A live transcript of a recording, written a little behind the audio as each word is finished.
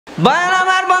ভাইরা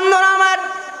আমার, বন্ধুরা আমার,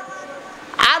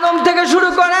 আদম থেকে শুরু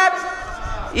করে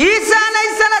ঈসা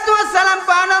আলাইহিস সালাতু ওয়াস সালাম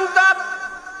পর্যন্ত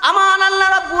আমার আল্লাহ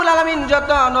রাব্বুল আলামিন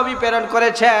যত নবী প্রেরণ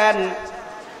করেছেন,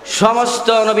 সমস্ত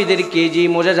নবীদেরকে যে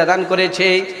মুজিজা দান করেছে,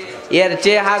 এর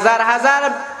চেয়ে হাজার হাজার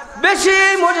বেশি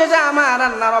মুজিজা আমার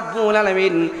আল্লাহ রাব্বুল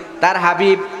আলামিন তার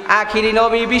হাবিব আখিরি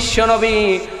নবী বিশ্ব নবী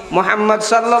মুহাম্মদ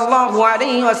সাল্লাল্লাহু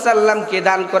আলাইহি ওয়াসাল্লামকে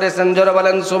দান করেছেন। জোরে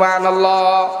বলেন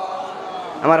সুবহানাল্লাহ।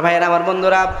 আমার ভাইয়েরা, আমার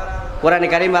বন্ধুরা, কোরআনে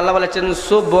কারীম আল্লাহ বলেছেন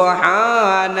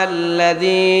সুবহানাল্লাযী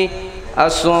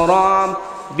আসরা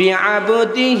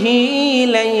বিআবদিহি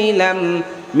লাইলাম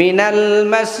মিনাল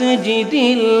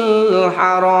মাসজিদিল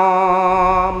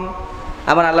হারাম।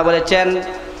 আমার আল্লাহ বলেছেন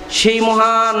সেই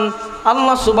মহান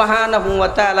আল্লাহ সুবহানাহু ওয়া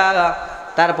তাআলা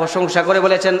তার প্রশংসা করে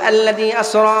বলেছেন আল্লাযী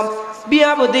আসরা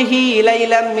বিআবদিহি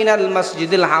লাইলাম মিনাল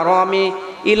মাসজিদিল হারামি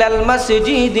ইলাল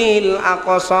মাসজিদিল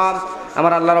আকসা।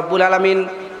 আমার আল্লাহ রাব্বুল আলামিন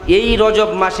এই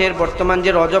রজব মাসের, বর্তমান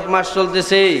যে রজব মাস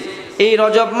চলতেছে, এই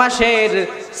রজব মাসের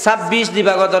 26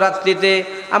 দিবাগত রাত্রিতে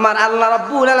আমার আল্লাহ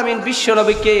রাব্বুল আলামিন বিশ্ব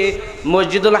নবীকে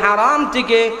মসজিদুল হারাম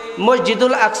থেকে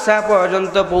মসজিদুল আকসা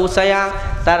পর্যন্ত পৌঁছায়া,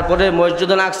 তারপরে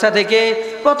মসজিদুল আকসা থেকে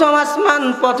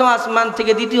প্রথম আসমান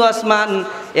থেকে দ্বিতীয় আসমান,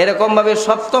 এরকমভাবে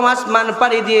সপ্তম আসমান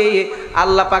পাড়ি দিয়ে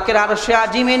আল্লাহ পাকের আরশে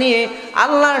আজিমে নিয়ে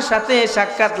আল্লাহর সাথে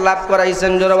সাক্ষাৎ লাভ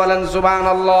করাইছেন। জোরে বলেন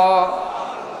সুবহানাল্লাহ।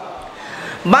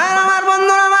 আমার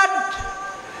বন্ধুরা আমার,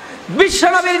 বিশ্ব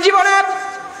নবীর জীবনে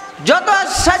যত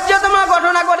আশ্চর্যতম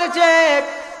ঘটনা ঘটেছে,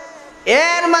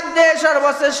 এর মধ্যে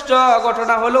সর্বশ্রেষ্ঠ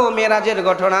ঘটনা হলো মেরাজের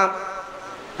ঘটনা।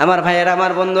 আমার ভাইয়েরা,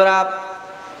 আমার বন্ধুরা,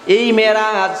 এই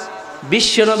মেরাজ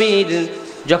বিশ্ব নবীর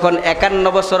যখন 51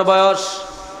 বছর বয়স,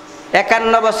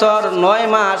 51 বছর 9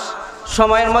 মাস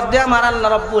সময়ের মধ্যে আমার আল্লাহ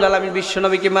রাব্বুল আলামিন বিশ্ব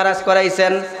নবীকে মেরাজ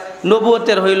করাইছেন।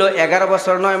 নবুয়তের হইল 11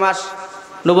 বছর 9 মাস।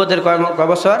 নবুয়তের কয়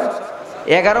বছর?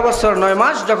 11 বছর 9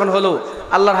 মাস যখন হলো,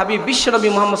 আল্লাহর হাবিব বিশ্বনবী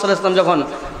মুহাম্মদ সাল্লাল্লাহু আলাইহি ওয়াসাল্লাম যখন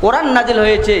কোরআন নাজিল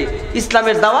হয়েছে,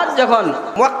 ইসলামের দাওয়াত যখন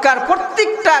মক্কার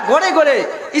প্রত্যেকটা ঘরে ঘরে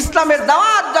ইসলামের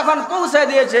দাওয়াত যখন পৌঁছে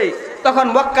দিয়েছে, তখন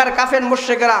মক্কার কাফের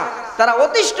মুশরিকরা তারা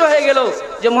অতিষ্ঠ হয়ে গেল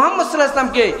যে মুহাম্মদ সাল্লাল্লাহু আলাইহি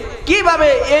ওয়াসাল্লামকে কিভাবে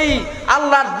এই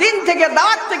আল্লাহর দিন থেকে,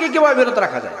 দাওয়াত থেকে কিভাবে বিরত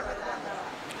রাখা যায়।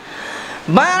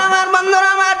 ভাইরা আমার, বন্ধুরা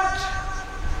আমার,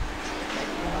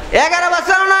 11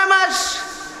 বছর 9 মাস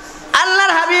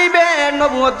আল্লাহর হাবিবের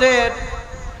নবুয়তের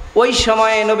ওই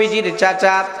সময়ে নবীজির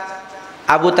চাচা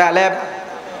আবু তালেব,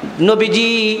 নবীজি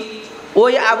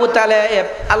ওই আবু তালেব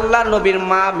আল্লাহর নবীর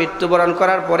মা মৃত্যুবরণ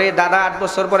করার পরে, দাদা 8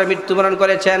 বছর পরে মৃত্যুবরণ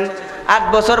করেছেন। 8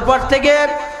 বছর পর থেকে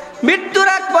মৃত্যুর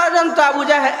আগ পর্যন্ত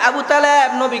আবু তালেব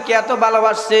নবীকে এত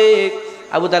ভালোবাসছে।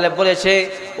 আবু তালেব বলেছে,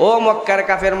 ও মক্কার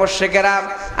কাফের মুশরিকেরা,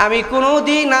 আমি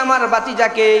কোনোদিন আমার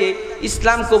ভাতিজাকে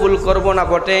ইসলাম কবুল করব না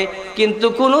বটে, কিন্তু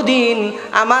কোনোদিন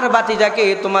আমার ভাতিজাকে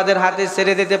তোমাদের হাতে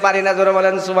ছেড়ে দিতে পারি না। জোরে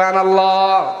বলেন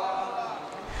সুবহানাল্লাহ।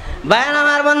 ভাইরা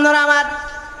আমার, বন্ধুরা আমার,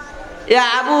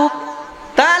 আবু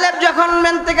তালেব যখন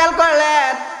ইন্তেকাল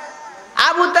করলেন,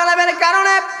 আবু তালেবের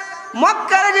কারণে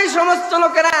মক্কার যে সমস্ত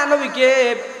লোকেরা নবীকে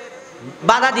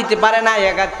বাধা দিতে পারে নাই,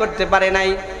 আঘাত করতে পারে নাই,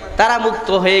 তারা মুক্ত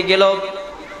হয়ে গেল।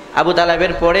 আবু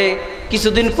তালেবের পরে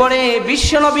কিছুদিন পরে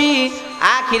বিশ্বনবী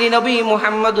আখিরি নবী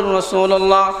মুহাম্মদুর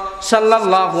রাসূলুল্লাহ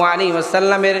সাল্লাল্লাহু আলাইহি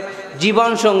ওয়াসাল্লামের জীবন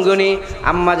সঙ্গিনী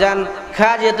আম্মাজান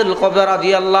খাদিজাতুল কুবরা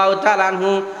রাদিয়াল্লাহু তাআলা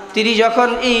আনহু, তিনি যখন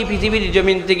এই পৃথিবীর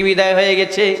জমিন থেকে বিদায় হয়ে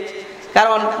গেছে,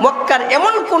 কারণ মক্কার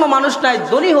এমন কোনো মানুষ নাই,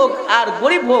 ধনী হোক আর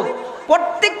গরিব হোক,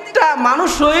 প্রত্যেকটা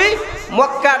মানুষই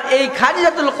মক্কার এই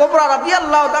খাদিজাতুল কুবরা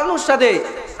রাদিয়াল্লাহু তাআলার সাথে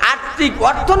আর্থিক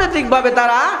অর্থনৈতিকভাবে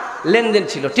তারা লেনদেন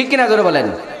ছিল। ঠিক কিনা জোরে বলেন।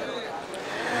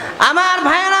 আমার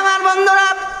ভাইয়ের, আমার বন্ধুরা,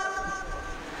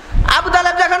 আবু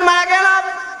তালেব যখন মারা গেল,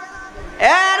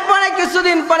 এরপরে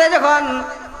কিছুদিন পরে যখন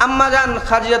আম্মাজান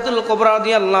খাদিজাতুল কুবরা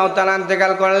রাদিয়াল্লাহু তাআলা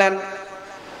ইন্তেকাল করলেন,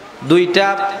 দুইটা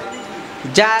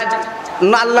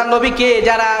আল্লাহ নবীকে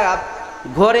যারা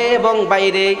ঘরে এবং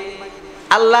বাইরে,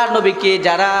 আল্লাহ নবীকে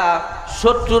যারা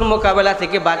শত্রুর মোকাবেলা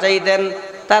থেকে বাঁচাই দেন,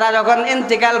 তারা যখন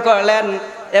ইন্তেকাল করলেন,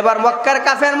 এবার মক্কার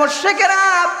কাফের মুশরিকেরা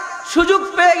সুযোগ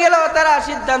পেয়ে গেল, তারা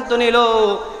সিদ্ধান্ত নিল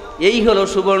এই হলো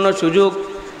সুবর্ণ সুযোগ,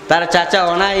 তার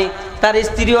চাচাও নাই, তার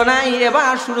স্ত্রীও নাই,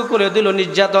 এবার শুরু করে দিল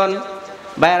নির্যাতন।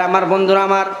 ভাইয়ের আমার, বন্ধুরা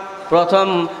আমার, প্রথম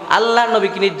আল্লাহ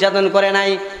নবীকে নির্যাতন করে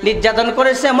নাই, নির্যাতন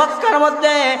করেছে মক্কার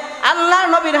মধ্যে আল্লাহ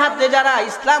নবীর হাতে যারা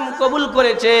ইসলাম কবুল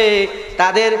করেছে,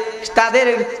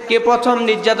 তাদেরকে প্রথম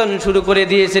নির্যাতন শুরু করে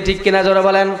দিয়েছে। ঠিক কিনা জোরে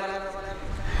বলেন।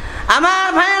 আমার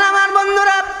ভাইয়ের, আমার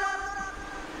বন্ধুরা,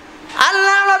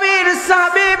 আল্লাহ নবীর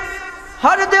সাহাবী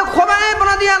হযরত খুবাইব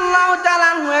রাদিয়াল্লাহু তাআলা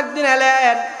আনহু একদিন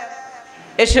এলেন,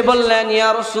 এসে বললেন, ইয়া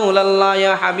রাসূলুল্লাহ,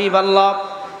 ইয়া হাবিবাল্লাহ,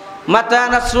 মাতা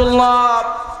নাসরুল্লাহ,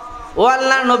 ও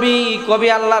আল্লাহর নবী, কবে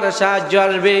আল্লাহর সাহায্য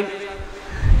আসবে?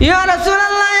 ইয়া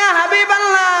রাসূলুল্লাহ, ইয়া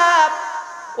হাবিবাল্লাহ,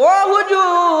 ও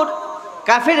হুজুর,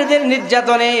 কাফেরদের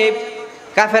নির্যাতনে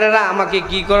কাফেররা আমাকে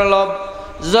কি করলো,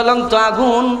 জ্বলন্ত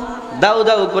আগুন দাউ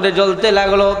দাউ করে জ্বলতে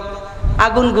লাগলো,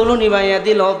 আগুনগুলো নিভাইয়া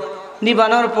দিল।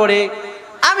 নিবানোর পরে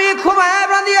আমি খুবাইব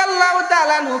রাদিয়াল্লাহু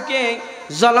তাআলা আনহুকে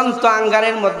জ্বলন্ত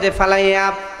আঙ্গারের মধ্যে ফালাইয়া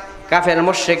কাফের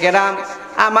মুশরিকেরা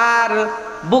আমার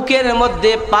বুকের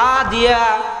মধ্যে পা দিয়া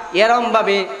এরম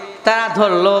ভাবে তারা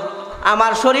ধরলো।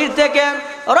 আমার শরীর থেকে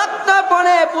রক্ত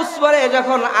পড়ে পুষ্পরে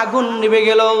যখন আগুন নিভে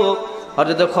গেল,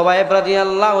 হযরত খুবাইব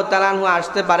রাদিয়াল্লাহু তাআলা আনহু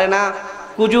আসতে পারে না,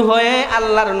 কুজু হয়ে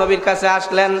আল্লাহর নবীর কাছে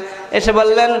আসলেন। এসে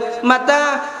বললেন, মাতা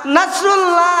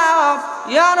নাসরুল্লাহ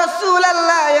ইয়া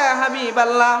রাসূলুল্লাহ ইয়া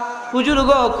হাবিবাল্লাহ, হুজুর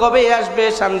গো কবে আসবে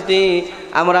শান্তি?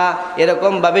 আমরা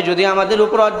এরকম ভাবে যদি আমাদের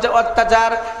উপর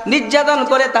অত্যাচার নির্যাতন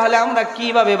করে তাহলে আমরা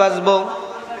কিভাবে বাঁচব?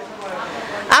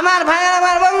 আমার ভাই,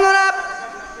 আমার বন্ধুরা,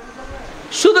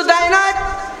 শুধু তাই নয়,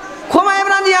 খুবাইব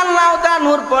রাদিয়াল্লাহু তাআলা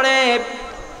আনহুর পরে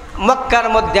মক্কার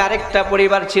মধ্যে আরেকটা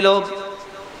পরিবার ছিল,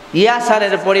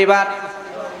 ইয়াসারের পরিবার।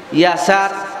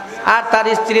 ইয়াসার আর তার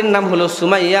স্ত্রীর নাম হলো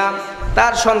সুমাইয়া,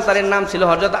 তার সন্তানের নাম ছিল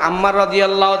হযরত আম্মার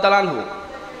রাদিয়াল্লাহু তাআলা আনহু।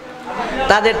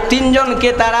 তাদের তিনজনকে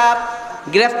তারা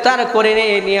গ্রেফতার করে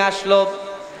নিয়ে আসলো।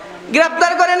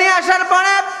 গ্রেফতার করে নিয়ে আসার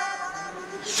পরে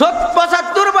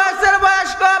 ৭৫ বছর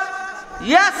বয়স্ক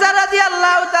ইয়াসার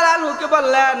রাদিয়াল্লাহু তাআলা আনহুকে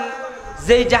বললেন,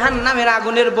 যেই জাহান্নামের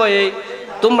আগুনের ভয়ে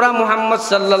তোমরা মুহাম্মদ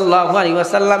সাল্লাল্লাহু আলাইহি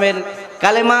ওয়াসাল্লামের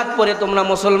কালেমাত পড়ে তোমরা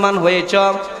মুসলমান হয়েছ,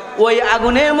 ওই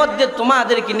আগুনের মধ্যে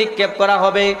তোমাদেরকে নিক্ষেপ করা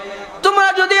হবে। তোমরা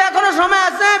যদি এখনো সময়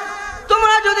আছে,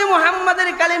 তোমরা যদি মুহাম্মাদের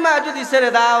কালিমা যদি ছেড়ে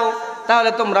দাও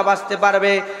তাহলে তোমরা বাঁচতে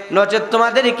পারবে, নচেত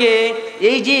তোমাদেরকে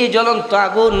এই যে জ্বলন্ত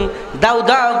আগুন দাউ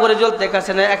দাউ করে জ্বলতে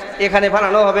কাছে এখানে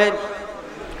ফালানো হবে।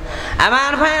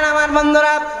 আমার ভাই, আমার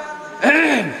বন্ধুরা,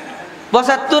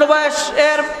 ৭৫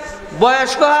 বয়সের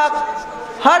বয়স্ক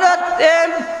হযরত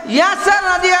ইয়াসার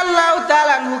রাদিয়াল্লাহু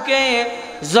তাআলা আনহুকে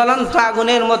জ্বলন্ত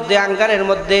আগুনের মধ্যে, আঙ্গারের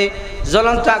মধ্যে,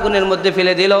 জ্বলন্ত আগুনের মধ্যে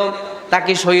ফেলে দিল।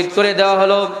 তাকে শহীদ করে দেওয়া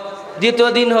হলো। দ্বিতীয়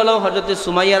দিন হলো হযরত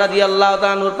সুমাইয়া রাদিয়াল্লাহু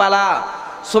তাআলা আনহুর পালা।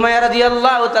 সুমাইয়া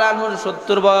রাদিয়াল্লাহু তাআলা আনহুর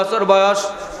 ৭০ বছর বয়স।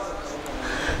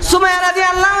 সুমাইয়া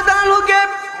রাদিয়াল্লাহু তাআলা আনহুকে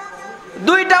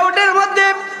 2টা উটের মধ্যে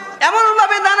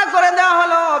এমনভাবে দানা করে দেওয়া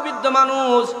হলো, বৃদ্ধ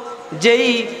মানুষ, যেই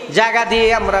জায়গা দিয়ে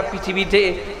আমরা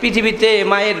পৃথিবীতে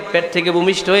মায়ের পেট থেকে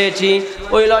ভূমিষ্ঠ হয়েছি,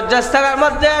 ওই লজ্জাস্থানের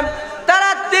মধ্যে তারা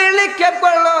তীর নিক্ষেপ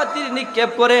করলো। তীর নিক্ষেপ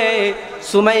করে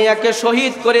সুমাইয়াকে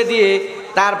শহীদ করে দিয়ে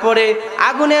তারপরে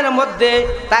আগুনের মধ্যে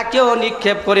তাকেও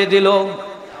নিক্ষেপ করে দিল।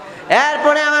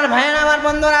 এরপরে আমার ভাইয়ের, আমার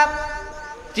বন্ধুরা,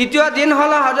 তৃতীয় দিন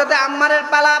হলো হযরত আম্মারের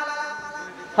পালা।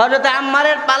 হযরত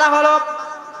আম্মারের পালা হলো।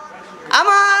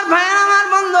 আমার ভাইয়ের, আমার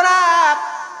বন্ধুরা,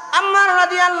 আম্মার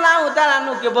রাদিয়াল্লাহু তাআলা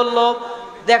আনহুকে বলল,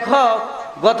 দেখো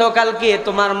গতকালকে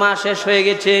তোমার মা শেষ হয়ে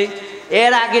গেছে,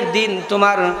 এর আগের দিন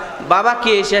তোমার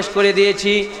বাবাকে শেষ করে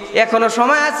দিয়েছি, এখনো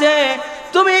সময় আছে।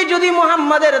 তুমি যদি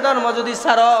মুহাম্মাদের ধর্ম যদি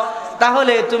ছাড়ো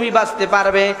তাহলে তুমি বাঁচতে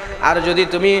পারবে, আর যদি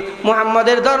তুমি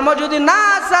মুহাম্মাদের ধর্ম যদি না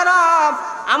ছাড়ো,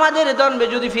 আমাদের ধর্মে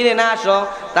যদি ফিরে না আসো,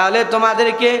 তাহলে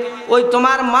তোমাদেরকে ওই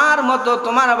তোমার মার মতো,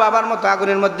 তোমার বাবার মতো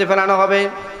আগুনের মধ্যে ফেলানো হবে।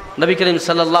 নবী করিম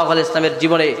সাল্লাল্লাহু আলাইহি ওয়াসাল্লামের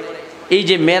জীবনে এই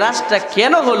যে মেরাজটা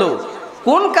কেন হলো,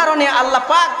 কোন কারণে আল্লাহ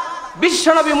পাক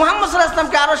বিশ্বনবী মুহাম্মদ সাল্লাল্লাহু আলাইহি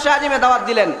ওয়াসাল্লামকে আরশে আজিমে দাওয়াত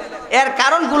দিলেন, এর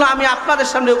কারণগুলো আমি আপনাদের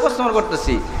সামনে উপস্থাপন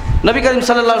করতেছি। নবী করিম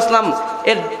সাল্লাল্লাহু আলাইহি ওয়াসাল্লাম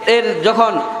এর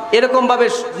যখন এরকমভাবে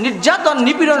নির্যাতন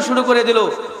নিপীড়ন শুরু করে দিল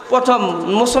প্রথম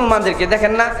মুসলমানদেরকে,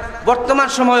 দেখেন না বর্তমান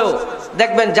সময়েও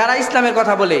দেখবেন যারা ইসলামের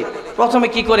কথা বলে প্রথমে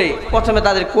কি করে, প্রথমে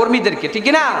তাদের কর্মীদেরকে, ঠিক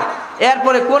না,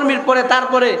 এরপরে কর্মীর পরে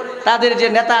তারপরে তাদের যে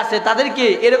নেতা আছে তাদেরকে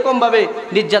এরকমভাবে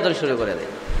নির্যাতন শুরু করে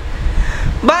দেয়।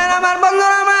 ভাইরা আমার,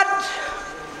 বন্ধুরা আমার,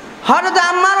 হযরত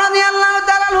আম্মার রাদিয়াল্লাহু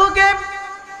তাআলা আনহুকে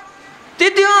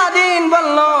তৃতীয় দিন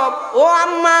বলল, ও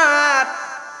আম্মার,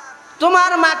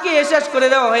 তোমার মাকে শেষ করে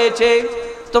দেওয়া হয়েছে,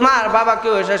 তোমার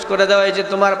বাবাকেও শেষ করে দেওয়া হয়েছে,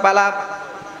 তোমার পালা।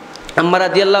 আম্মার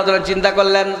রাদিয়াল্লাহু তাআলা চিন্তা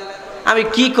করলেন, আমি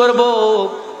কি করব,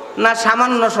 না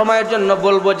সামান্য সময়ের জন্য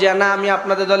বলবো যে না আমি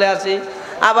আপনাদের দলে আছি।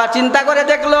 আবার চিন্তা করে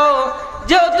দেখলো,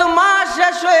 যেহেতু মা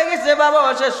শেষ হয়ে গেছে, বাবাও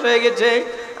শেষ হয়ে গেছে,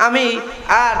 আমি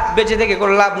আর বেঁচে থেকে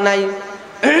কোনো লাভ নাই।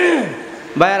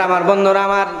 ভাইয়ার আমার, বন্ধুরা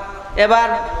আমার, এবার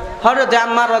হযরত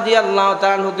আম্মার রাদিয়াল্লাহু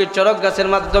তাআলা আনহুকে চরক গাছের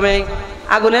মাধ্যমে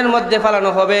আগুনের মধ্যে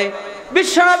ফেলানো হবে।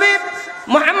 বিশ্বনবী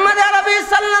মুহাম্মদ আরবি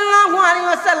সাল্লাল্লাহু আলাইহি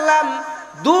ওয়াসাল্লাম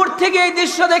দূর থেকে এই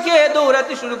দৃশ্য দেখে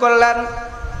দৌড়াতে শুরু করলেন।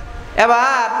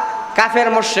 এবার কাফের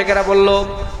মুশরিকেরা বলল,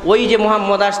 ওই যে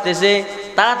মুহাম্মদ আসতেছে,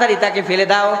 তাড়াতাড়ি তাকে ফেলে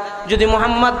দাও, যদি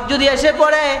মুহাম্মদ যদি এসে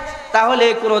পড়ে তাহলে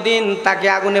কোনোদিন তাকে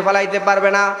আগুনে ফেলাইতে পারবে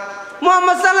না।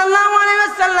 মুহাম্মদ সাল্লাল্লাহু আলাইহি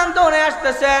ওয়াসাল্লাম দৌড়ে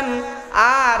আসতেছেন,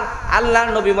 আর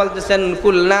আল্লাহর নবী বলতেছেন,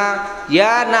 কুলনা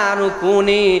ইয়া নারু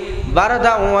কুনি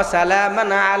বারদাও ওয়া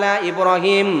সালামান আলা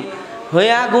ইব্রাহিম, হে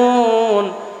আগুন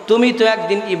তুমি তো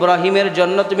একদিন ইব্রাহিমের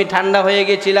জন্য তুমি ঠান্ডা হয়ে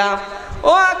গেছিলা।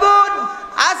 ও আগুন,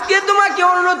 আজকে তোমাকে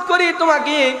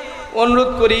অনুরোধ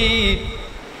করি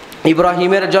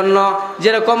ইব্রাহিমের জন্য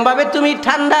যেরকম ভাবে তুমি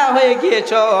ঠান্ডা হয়ে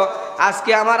গিয়েছ,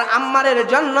 আজকে আমার আম্মারের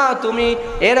জন্য তুমি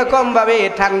এরকম ভাবে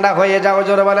ঠান্ডা হয়ে যাও।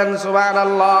 জোরে বলেন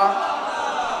সুবহানাল্লাহ।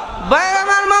 ভাই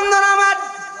আমার, বন্ধুরা আমার,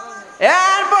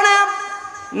 এরপরে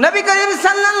নবী করিম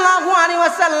সাল্লাল্লাহু আলাইহি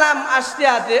ওয়াসাল্লাম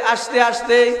আস্তে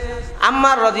আস্তে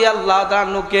আম্মার রাদিয়াল্লাহু তাআলা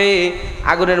আনহুকে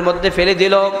আগুনের মধ্যে ফেলে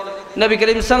দিল। নবী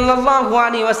করিম সাল্লাল্লাহু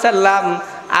আলাইহি ওয়াসাল্লাম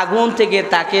আগুন থেকে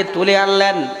তাকে তুলে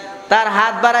আনলেন, তার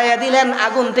হাত বাড়াইয়া দিলেন,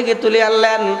 আগুন থেকে তুলে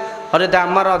আনলেন। হযরত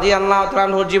আম্মার রাদিয়াল্লাহু তাআলা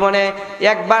আনহুর জীবনে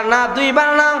একবার না, দুইবার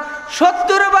না,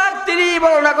 70 বার তিনি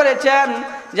বর্ণনা করেছেন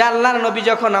যে আল্লাহর নবী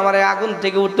যখন আমার আগুন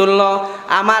থেকে তুলল,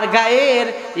 আমার গায়ের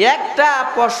একটা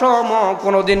পশম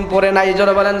কোনোদিন পরে নাই।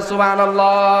 জোরে বলেন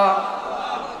সুবহানাল্লাহ।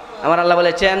 আমার আল্লাহ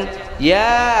বলেছেন,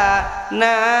 ইয়া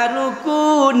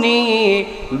নারুকুনি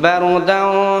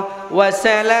বারদাও ওয়া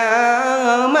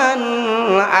সালামান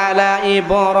আলা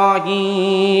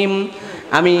ইব্রাহিম।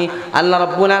 আমি আল্লাহ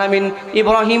রাব্বুল আলামিন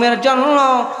ইব্রাহিমের জন্য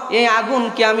এই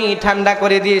আগুনকে আমি ঠান্ডা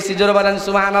করে দিয়েছি। জোরে বলেন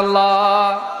সুবহানাল্লাহ।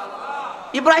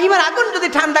 ইব্রাহিমের আগুন যদি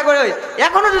ঠান্ডা করে,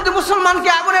 এখনো যদি মুসলমানকে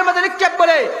আগুনের মধ্যে নিক্ষেপ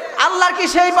করে, আল্লাহর কি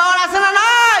সেই পাওয়ার আছে না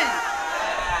নাই?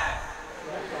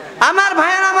 আমার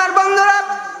ভাইয়ের, আমার বন্ধুরা,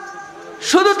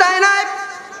 শুধু তাই নয়,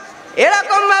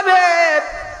 এরকম ভাবে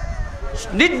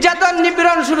নির্যাতন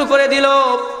নিপীড়ন শুরু করে দিল।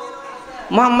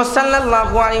 মুহাম্মদ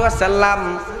সাল্লাল্লাহু আলাইহি ওয়াসাল্লাম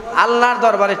আল্লাহর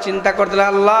দরবারে চিন্তা করতে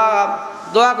লাগলো, আল্লাহ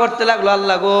দোয়া করতে লাগলো,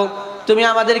 আল্লাহ গো, তুমি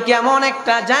আমাদেরকে এমন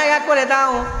একটা জায়গা করে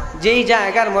দাও যেই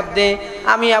জায়গার মধ্যে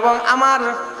আমি এবং আমার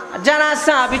যারা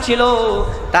সাহাবী ছিল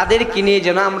তাদেরকে নিয়ে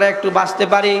যেন আমরা একটু বাঁচতে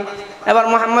পারি। এবার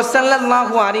মুহাম্মদ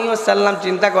সাল্লাল্লাহু আলাইহি ওয়াসাল্লাম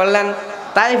চিন্তা করলেন,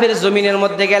 তাইফের জমিনের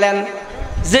মধ্যে গেলেন।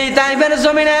 যেই তাইফের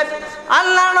জমিনে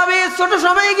আল্লাহ নবী ছোট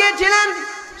সময় গিয়েছিলেন,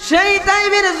 সেই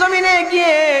তাইফের জমিনে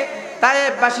গিয়ে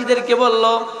তাইফবাসীদেরকে বলল,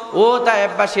 ও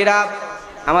তাইফবাসীরা,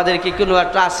 আমাদেরকে কোনো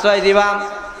একটা আশ্রয় দিবা,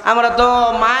 আমরা তো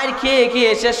মায়ের খেয়ে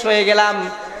খেয়ে শেষ হয়ে গেলাম।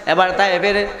 এবার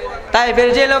তাইফের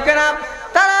যে লোকেরা,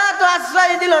 তারা তো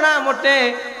আশ্রয় দিল না মোটে,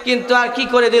 কিন্তু আর কি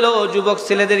করে দিল, যুবক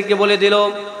ছেলেদেরকে বলে দিল,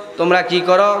 তোমরা কি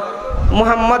করো,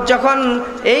 মুহাম্মদ যখন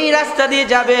এই রাস্তা দিয়ে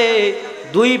যাবে,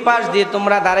 দুই পাশ দিয়ে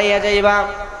তোমরা দাঁড়াইয়া যাইবা,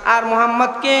 আর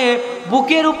মুহাম্মদকে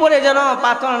বুকের উপরে যেন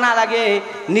পাথর না লাগে,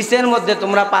 নিচের মধ্যে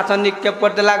তোমরা পাথর নিক্ষেপ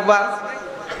করতে লাগবা।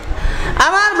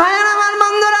 আমার ভাইয়ের, আমার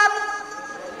বন্ধুরা,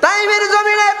 তাইফের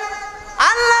জমিনে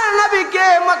আল্লাহর নবীকে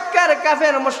মক্কার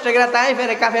কাফের মুশরিকরা,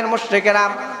 তাইফের কাফের মুশরিকরা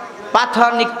পাথর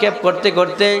নিক্ষেপ করতে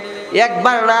করতে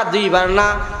একবার না, দুইবার না,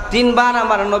 3 বার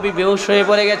আমার নবী বেহুশ হয়ে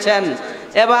পড়ে গেছেন।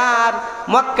 এবার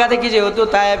মক্কা থেকে যেহেতু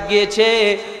তায়েফ গিয়েছে,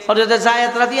 হযরত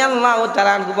যায়েদ রাদিয়াল্লাহু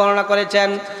তাআলা আনহু বর্ণনা করেছেন,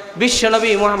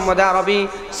 বিশ্বনবী মুহাম্মদ আরবি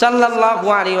সাল্লাল্লাহু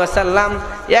আলাইহি ওয়াসাল্লাম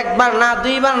একবার না,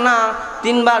 দুইবার না,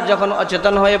 3 বার যখন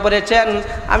অচেতন হয়ে পড়েছেন,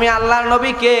 আমি আল্লাহর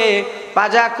নবীকে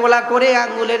পাজা কোলা করে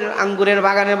আঙ্গুরের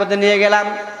বাগানের মধ্যে নিয়ে গেলাম।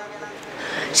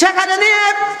 সেখানে নিয়ে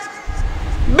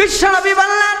বিশ্বনবী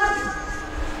বললেন,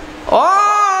 ও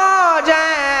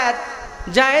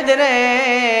যায়েদ রে,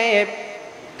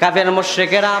 কাফের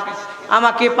মুশরিকেরা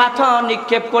আমাকে পাথর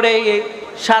নিক্ষেপ করে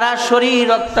সারা শরীর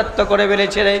রক্তাক্ত করে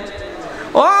ফেলেছে রে।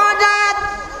 ও যায়েদ,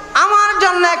 আমার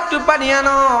জন্য একটু পানি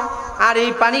আনো, আর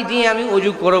এই পানি দিয়ে আমি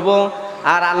ওযু করব,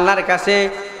 আর আল্লাহর কাছে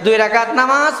 2 রাকাত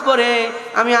নামাজ পড়ে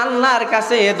আমি আল্লাহর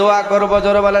কাছে দোয়া করব।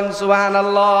 জোরে বলেন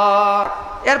সুবহানাল্লাহ।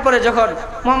 এরপরে যখন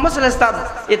মুহাম্মদ সাল্লাল্লাহু আলাইহি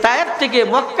ওয়াসাল্লাম এই তায়েফ থেকে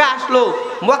মক্কা আসলো,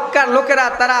 মক্কার লোকেরা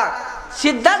তারা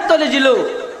সিদ্ধান্ত নিল,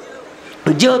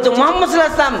 যেহেতু মুহাম্মদ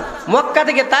সাল্লাল্লাহু আলাইহি ওয়াসাল্লাম মক্কা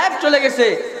থেকে তায়েফ চলে গেছে,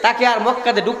 তাকে আর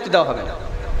মক্কাতে ঢুকতে দেওয়া হবে না।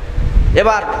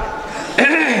 এবার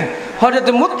হযরত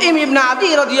মুতঈম ইবনে আদি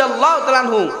রাদিয়াল্লাহু তাআলা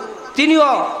আনহু, তিনিও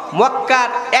মক্কার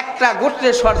একটা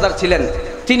গোত্রের সর্দার ছিলেন।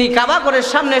 তিনি কাবা ঘরের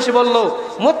সামনে এসে বলল,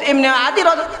 মুতঈম ইবনে আদি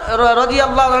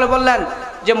রাদিয়াল্লাহু তাআলা বললেন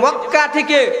যে মক্কা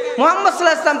থেকে মুহাম্মদ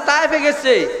সাল্লাল্লাহু আলাইহি ওয়াসাল্লাম তায়েফে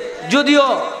গেছে, যদিও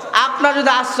আপনারা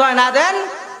যদি আশ্রয় না দেন,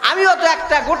 আমিও তো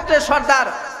একটা গোত্রের সর্দার,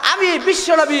 আমি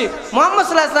বিশ্বনবী মুহাম্মদ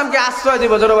সাল্লাল্লাহু আলাইহি ওয়াসাল্লামকে আশ্রয়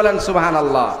দেব। জোরে বলেন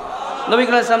সুবহানাল্লাহ। নবী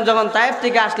সাল্লাল্লাহু আলাইহি ওয়াসাল্লাম যখন তায়েফ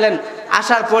থেকে আসলেন,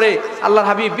 আসার পরে আল্লাহর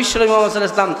হাবিব বিশ্বনবী মুহাম্মদ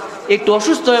সাল্লাল্লাহু আলাইহি ওয়াসাল্লাম একটু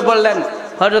অসুস্থ হয়ে পড়লেন।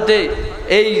 হযরতে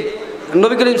এই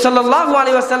নবী করিম সাল্লাল্লাহু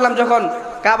আলাইহি ওয়াসাল্লাম যখন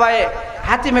কাবায়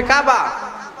হাতিমে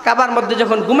কাবার মধ্যে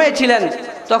যখন ঘুমিয়েছিলেন,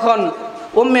 তখন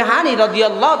উম্মে হানি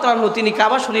রাদিয়াল্লাহু তাআলা আনহা তিনি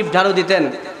কাবা শরীফ ঝাড়ু দিতেন।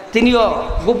 তিনিও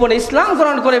গোপনে ইসলাম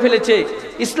গ্রহণ করে ফেলেছে,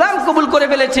 ইসলাম কবুল করে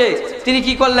ফেলেছে। তিনি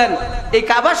কি করলেন, এই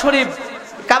কাবা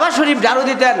শরীফ ঝাড়ু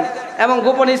দিতেন এবং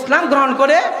গোপনে ইসলাম গ্রহণ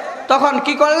করে তখন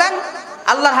কি করলেন,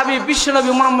 আল্লাহর হাবিব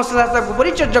বিশ্বনবী মুহাম্মদ সাল্লাল্লাহু আলাইহি ওয়াসাল্লাম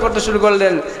পরিচর্যা করতে শুরু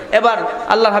করলেন। এবার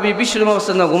আল্লাহর হাবিব বিশ্বনবী মুহাম্মদ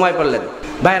সাল্লাল্লাহু আলাইহি ওয়াসাল্লাম ঘুমায় পড়লেন।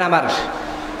 ভাইয়ের আমার,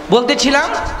 বলতেছিলাম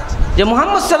যে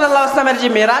মুহাম্মদ সাল্লাল্লাহু আলাইহি ওয়াসাল্লামের যে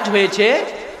মেরাজ হয়েছে,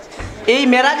 এই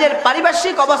মেরাজের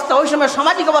পারিপার্শ্বিক অবস্থা, ওই সময়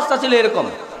সামাজিক অবস্থা ছিল এরকম।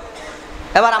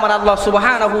 এবার আমার আল্লাহ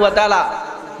সুবহানাহু ওয়া তাআলা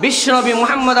বিশ্বনবী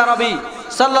মুহাম্মদ আরবি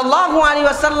সাল্লাল্লাহু আলাইহি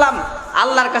ওয়াসাল্লাম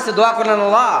আল্লাহর কাছে দোয়া করলেন,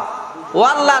 আল্লাহ ও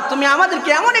আল্লাহ, তুমি আমাদেরকে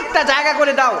এমন একটা জায়গা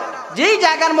করে দাও যেই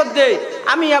জায়গার মধ্যে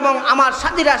আমি এবং আমার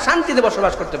সাথীরা শান্তিতে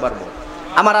বসবাস করতে পারবো।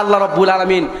 আমার আল্লাহ রাব্বুল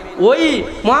আলামিন ওই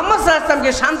মুহাম্মদ সাল্লাল্লাহু আলাইহি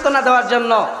ওয়াসাল্লামকে সান্ত্বনা দেওয়ার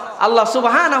জন্য আল্লাহ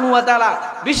সুবহানাহু ওয়া তাআলা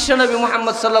বিশ্বনবী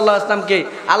মুহাম্মদ সাল্লাল্লাহু আলাইহি ওয়াসাল্লামকে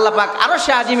আল্লাহ পাক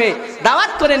আরশে আজিমে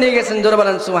দাওয়াত করে নিয়ে গেছেন। জোরে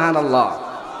বলেন সুবহানাল্লাহ।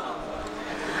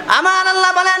 আমার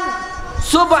আল্লাহ বলেন,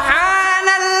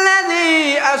 সুবহানাল্লাযী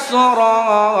আসরা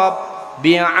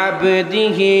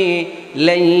বিআবদিহি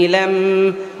লাইলাম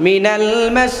মিনাল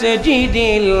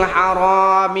মাসজিদিল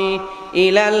হারামি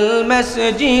ইলাল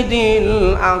মাসজিদিল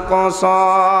আকসা।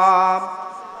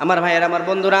 আমার ভাইয়েরা, আমার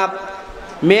বন্ধুরা,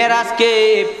 মেরাজকে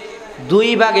দুই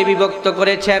ভাগে বিভক্ত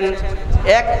করেছেন।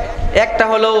 একটা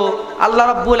হলো আল্লাহ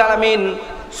রাব্বুল আলামিন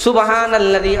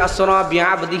সুবহানাল্লাযী আসরা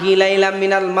বিআবদিহি লাইলাম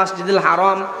মিনাল মাসজিদিল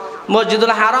হারাম,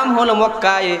 মসজিদুল হারাম হলো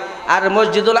মক্কায় আর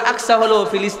মসজিদুল আকসা হলো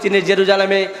ফিলিস্তিনের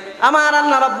জেরুজালেমে। আমার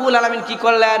আল্লাহ রাব্বুল আলামিন কি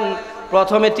করলেন?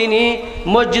 প্রথমে তিনি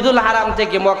মসজিদুল হারাম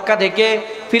থেকে, মক্কা থেকে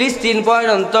ফিলিস্তিন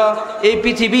পর্যন্ত এই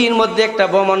পৃথিবীর মধ্যে একটা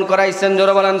ভ্রমণ করাইছেন।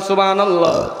 জোরে বলেন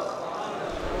সুবহানাল্লাহ।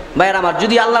 ভাইয়ের আমার,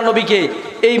 যদি আল্লাহ নবীকে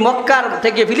এই মক্কার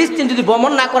থেকে ফিলিস্তিন যদি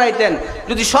ভ্রমণ না করাইতেন,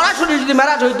 যদি সরাসরি যদি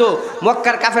মেরাজ হইতো,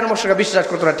 মক্কার কাফের মুশরিকরা বিশ্বাস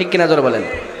করতো না। ঠিক কিনা? জোরে বলেন।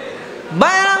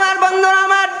 ভাইয়ের আমার, বন্ধুরা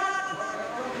আমার,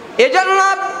 এজন্য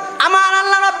আমার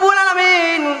আল্লাহ রাব্বুল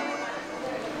আলামিন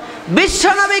বিশ্ব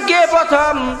নবীকে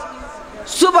প্রথম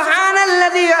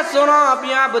সুবহানাল্লাযী আসরা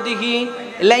বিআবদিহি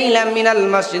লাইলাম মিনাল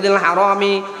মাসজিদিল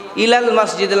হারামি ইলাল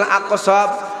মাসজিদিল আকসা,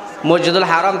 মসজিদুল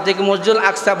হারাম থেকে মসজিদুল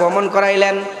আকসা ভ্রমণ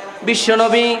করাইলেন।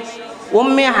 বিশ্বনবী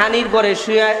উম্মে হানির ঘরে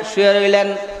শুয়ে রইলেন।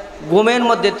 ঘুমের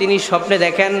মধ্যে তিনি স্বপ্নে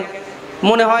দেখেন,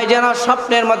 মনে হয় যেন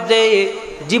স্বপ্নের মধ্যে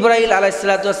জিবরাইল আলাইহিস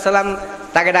সালাতু ওয়াস সালাম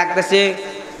তাকে ডাকতেছে,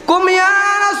 কুম ইয়া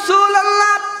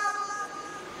রাসূলুল্লাহ,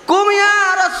 কুম ইয়া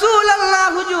রাসূলুল্লাহ,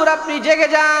 হুজুর আপনি জেগে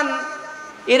যান।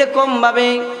 এরকম ভাবে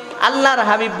আল্লাহর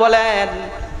হাবিব বলেন,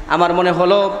 আমার মনে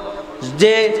হলো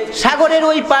যে সাগরের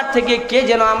ওই পার থেকে কে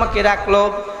যেন আমাকে ডাকলো।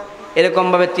 এরকম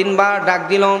ভাবে তিনবার ডাক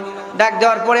দিল। ডাক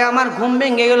দেওয়ার পরে আমার ঘুম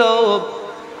ভেঙে গেল।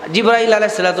 জিবরাইল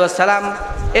আলাইহিস সালাতু ওয়াস সালাম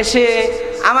এসে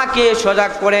আমাকে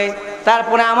সজাগ করে,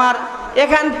 তারপরে আমার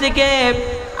এখান থেকে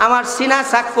আমার সিনা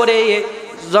সাক করে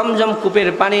জমজম কূপের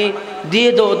পানি দিয়ে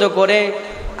দৌত করে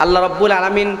আল্লাহ রাব্বুল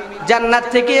আলামিন জান্নাত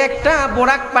থেকে একটা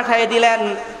বোরাক পাঠিয়ে দিলেন।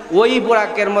 ওই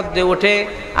বোরাকের মধ্যে উঠে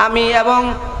আমি এবং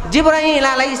জিবরাইল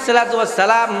আলাইহিস সালাতু ওয়াস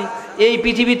সালাম এই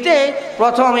পৃথিবীতে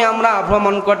প্রথমে আমরা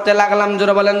ভ্রমণ করতে লাগলাম।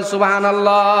 জোরে বলেন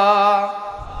সুবহানাল্লাহ।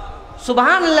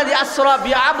 সুবহানাল্লাযী আসরা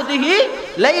বিআবদিহি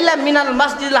লাইলাম মিনাল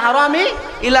মাসজিদিল হারামি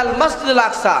ইলাল মাসজিদিল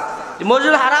আকসা।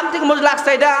 মসজিদুল হারাম থেকে মসজিদুল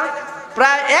আকসা এটা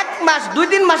প্রায় 1 মাস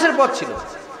 2-3 মাসের পথ ছিল।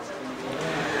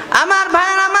 আমার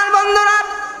ভাইয়েরা, আমার বন্ধুরা,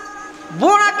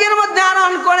 বোরাকের মধ্যে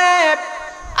আরোহণ করে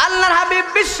আল্লাহর হাবিব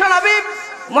বিশ্ব নবী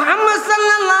মুহাম্মদ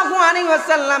সাল্লাল্লাহু আলাইহি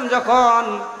ওয়াসাল্লাম যখন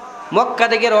মক্কা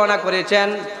থেকে রওনা করেছেন,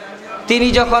 তিনি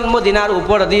যখন মদিনার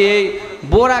উপর দিয়ে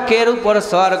বোরাকের উপর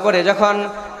সওয়ার করে যখন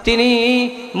তিনি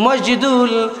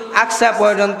মসজিদুল আকসা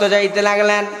পর্যন্ত যাইতে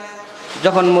লাগলেন,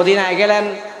 যখন মদিনায় গেলেন,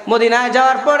 মদিনায়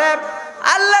যাওয়ার পরে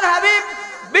আল্লাহর হাবিব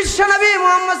বিশ্ব নবী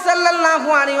মুহাম্মদ সাল্লাল্লাহু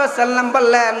আলাইহি ওয়াসাল্লাম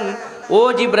বললেন, ও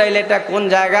জিবরাইল, এটা কোন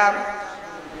জায়গা?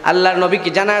 আল্লাহর নবীকে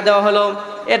জানায় দেওয়া হলো,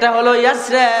 এটা হলো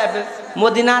ইয়াসরিব।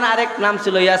 মদিনার আরেক নাম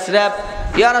ছিল ইয়াসরিব।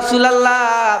 ইয়া রাসূলুল্লাহ,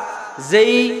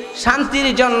 যেই শান্তির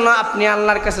জন্য আপনি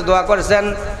আল্লাহর কাছে দোয়া করেছেন,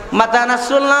 মাতা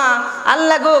নাসরুল্লাহ,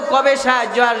 আল্লাহ গো কবে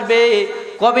সাহায্য আসবে,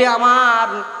 কবে আমার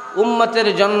উম্মতের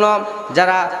জন্য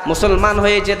যারা মুসলমান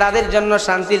হয়েছে তাদের জন্য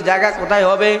শান্তির জায়গা কোথায়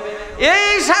হবে, এই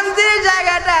শান্তির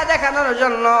জায়গাটা দেখানোর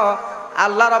জন্য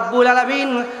আল্লাহ রাব্বুল আলামিন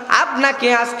আপনাকে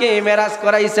আজকে মেরাজ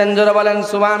করাইছেন। জোরে বলেন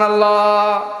সুবহানাল্লাহ।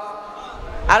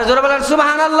 আর জোরে বলেন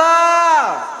সুবহানাল্লাহ।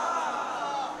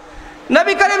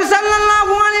 নবী করিম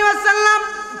সাল্লাল্লাহু আলাইহি ওয়াসাল্লাম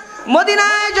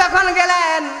মদিনায় যখন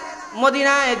গেলেন,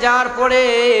 মদিনায় যাওয়ার পরে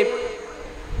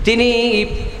তিনি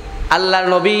আল্লাহর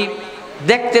নবী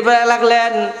দেখতে পেয়ে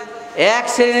লাগলেন এক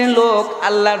শ্রেণীর লোক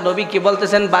আল্লাহর নবীকে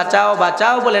বলতেছেন, বাঁচাও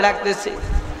বাঁচাও বলে ডাকতেছে।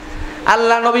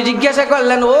 আল্লাহ নবী জিজ্ঞাসা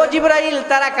করলেন, ও জিবরাইল,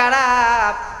 তারা কারা?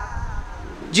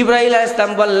 জিবরাইল আলাইহিস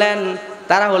সালাম বললেন,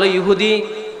 তারা হলো ইহুদি।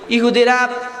 ইহুদিরা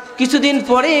কিছুদিন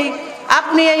পরে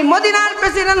আপনি এই মদিনার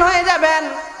প্রেসিডেন্ট হয়ে যাবেন,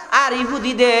 আর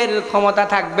ইহুদিদের ক্ষমতা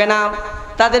থাকবে না,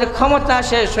 তাদের ক্ষমতা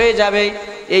শেষ হয়ে যাবে।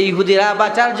 এই ইহুদিরা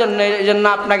বাঁচার জন্য এই জন্য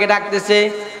আপনাকে ডাকতেছে।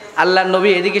 আল্লাহর নবী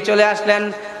এদিকে চলে আসলেন।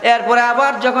 এরপরে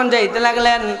আবার যখন যাইতে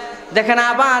লাগলেন, দেখেন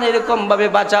আবার এরকম ভাবে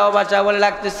বাঁচাও বাঁচাও বলে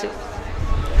ডাকতেছে।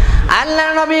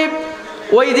 আল্লাহর নবী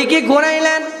ওই দিকে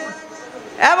ঘুরাইলেন।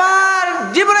 এবার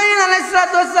জিবরাইল আলাইহিস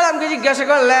সালামকে জিজ্ঞাসা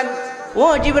করলেন, ও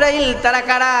জিবরাইল তারা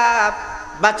কারা,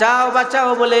 বাঁচাও বাঁচাও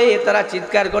বলে তারা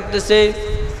চিৎকার করতেছে।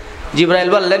 জিবরাইল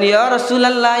বললেন, ইয়া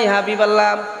রাসূলুল্লাহ, ইয়া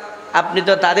হাবিবাল্লাহ, আপনি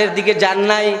তো তাদের দিকে যান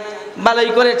নাই,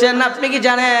 ভালোই করেছেন। আপনি কি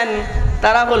জানেন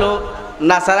তারা হলো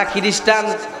নাসারা, খ্রিস্টান।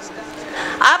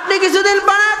 আপনি কিছুদিন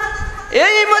পর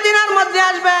এই মদিনার মধ্যে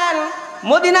আসবেন,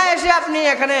 মদিনায় এসে আপনি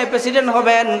এখানে প্রেসিডেন্ট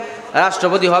হবেন,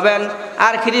 রাষ্ট্রপতি হবেন,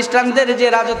 আর খ্রিস্টানদের যে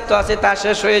রাজত্ব আছে তা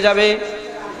শেষ হয়ে যাবে।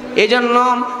 এই জন্য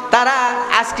তারা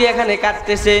আজকে এখানে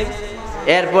কাটতেছে।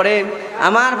 এরপরে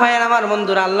আমার ভাইয়ের, আমার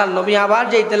বন্ধুরা, আল্লাহর নবী আবার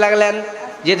যেতে লাগলেন।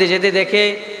 যেতে যেতে দেখে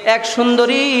এক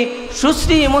সুন্দরী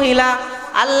সুশ্রী মহিলা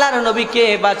আল্লাহর নবীকে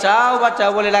বাঁচাও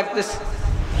বাঁচাও বলে ডাকতেছে।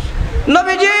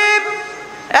 নবীজি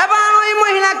এবার ওই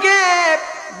মহিলাকে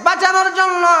বাঁচানোর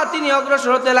জন্য তিনি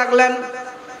অগ্রসর হতে লাগলেন।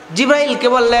 জিবরাইলকে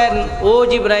বললেন, ও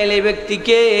জিবরাইল, এই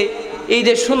ব্যক্তিকে, এই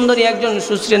যে সুন্দরী একজন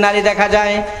সুশ্রী নারী দেখা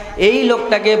যায়, এই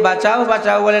লোকটাকে বাঁচাও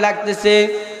বাঁচাও বলে ডাকতেছে।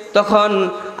 তখন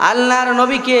আল্লাহর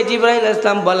নবীকে জিবরাইল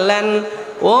ইসলাম বললেন,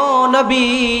 ও নবী,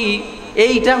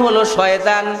 এইটা হলো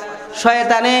শয়তান।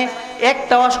 শয়তানে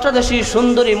একটা অষ্টাদশী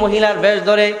সুন্দরী মহিলার বেশ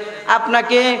ধরে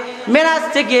আপনাকে মেরাজ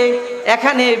থেকে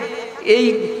এখানে এই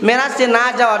মেরাজে না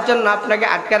যাওয়ার জন্য আপনাকে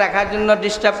আটকে রাখার জন্য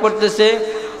ডিস্টার্ব করতেছে।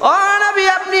 ও নবী,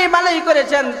 আপনি ভালোই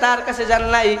করেছেন, তার কাছে যান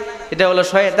নাই, এটা হলো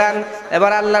শয়তান।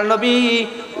 এবার আল্লাহর নবী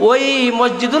ওই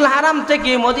মসজিদুল হারাম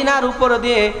থেকে মদিনার উপর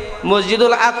দিয়ে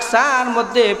মসজিদুল আকসার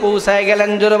মধ্যে পৌঁছায় গেলেন।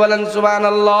 জোরে বলেন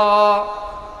সুবহানাল্লাহ।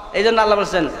 এই জন্য আল্লাহ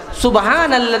বলছেন,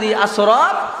 সুবহানাল্লাযী আসরা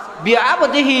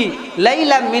বিআবদিহি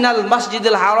লাইলাম মিনাল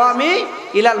মসজিদুল হারামি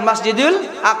ইলাল মসজিদুল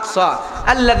আকসা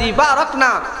আল্লাযী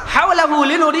বারাকনা হাওলাহু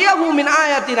লিনুরিয়াহু মিন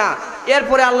আয়াতিনা।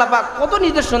 এরপরে আল্লাহ পাক কত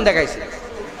নিদর্শন দেখাইছে।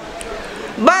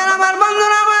 ভাই আমার,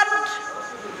 বন্ধুরা আমার,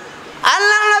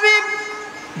 আল্লাহর নবী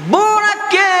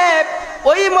বোরাককে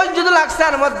ওই মসজিদুল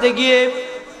আকসার মধ্যে গিয়ে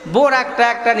বোরাকটা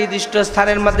একটা নির্দিষ্ট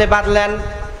স্থানের মধ্যে বাঁধলেন।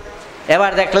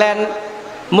 এবার দেখলেন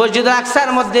মসজিদুল আকসার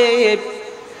মধ্যে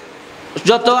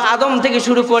যত আদম থেকে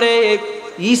শুরু করে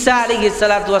ঈসা আলাইহিস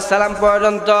সালাতু ওয়াস সালাম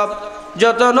পর্যন্ত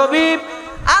যত নবী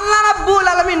আল্লাহ রাব্বুল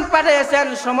আলামিন পাঠিয়েছেন,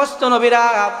 সমস্ত নবীরা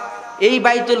এই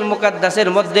বাইতুল মুকাদ্দাসের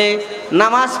মধ্যে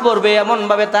নামাজ পড়বে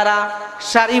এমনভাবে তারা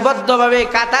সারিবদ্ধভাবে,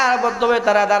 কাতারবদ্ধভাবে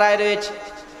তারা দাঁড়ায় রয়েছে।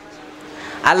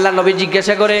 আল্লাহ নবী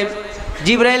জিজ্ঞাসা করে,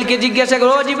 জিবরাইলকে জিজ্ঞাসা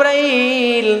করে, ও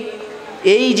জিবরাইল,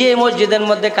 এই যে মসজিদের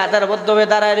মধ্যে কাতারবদ্ধভাবে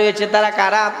দাঁড়ায় রয়েছে তারা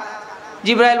কারা?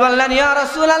 জিবরাইল বললেন, ইয়া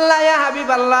রাসূলুল্লাহ, ইয়া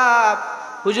হাবিবাল্লাহ,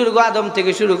 হুজুর গো, আদম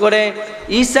থেকে শুরু করে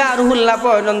ঈসা রুহুল্লাহ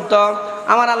পর্যন্ত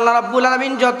আমার আল্লাহ রাব্বুল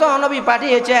আলামিন যত নবী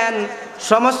পাঠিয়েছেন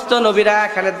সমস্ত নবীরা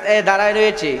এখানে দাঁড়ায়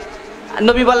রয়েছে।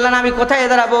 নবী বললেন, আমি কোথায়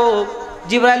দাঁড়াবো?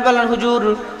 জিবরাইল বললেন, হুজুর,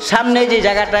 সামনে যে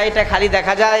জায়গাটা এটা খালি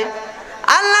দেখা যায়।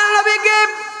 আল্লাহ নবীকে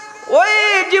ওই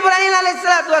জিবরাইল আলাইহিস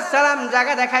সালাম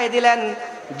জায়গা দেখাই দিলেন।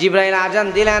 জিবরাইল আজান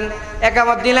দিলেন,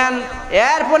 একামত দিলেন।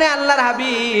 এরপরে আল্লাহর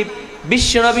হাবিব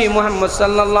বিশ্বনবী মুহাম্মদ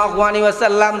সাল্লাল্লাহু আলাইহি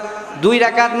ওয়াসাল্লাম 2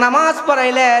 রাকাত নামাজ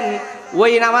পড়াইলেন।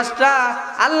 ওই নামাজটা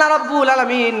আল্লাহ রাব্বুল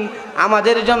আলামিন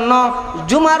আমাদের জন্য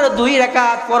জুমার 2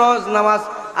 রাকাত ফরজ নামাজ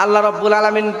আল্লাহ রাব্বুল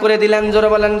আলামিন করে দিলেন। জোরে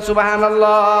বলেন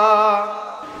সুবহানাল্লাহ।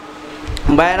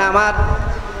 ভাইরা আমার,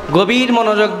 গভীর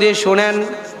মনোযোগ দিয়ে শোনেন।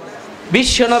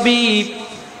 বিশ্বনবী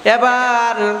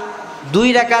এবার 2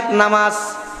 রাকাত নামাজ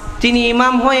তিনি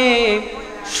ইমাম হয়ে,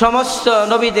 সমস্ত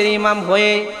নবীদের ইমাম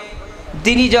হয়ে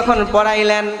তিনি যখন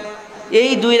পড়াইলেন, এই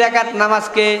 2 রাকাত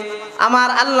নামাজকে আমার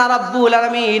আল্লাহ রাব্বুল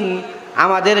আলামিন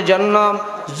আমাদের জন্য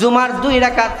জুমার 2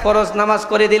 রাকাত ফরজ নামাজ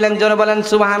করে দিলেন। জোরে বলেন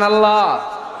সুবহানাল্লাহ।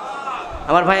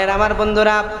 আমার ভাইয়েরা, আমার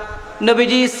বন্ধুরা,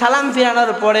 নবীজি সালাম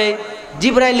ফিরানোর পরে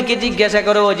জিবরাইলকে জিজ্ঞাসা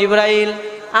করো, ও জিবরাইল,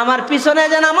 আমার পিছনে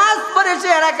যে নামাজ পড়েছে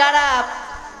এরা কারা?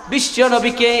 বিশ্ব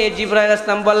নবীকে জিবরাইল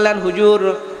ইসলাম বললেন, হুজুর,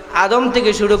 আদম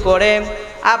থেকে শুরু করে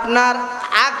আপনার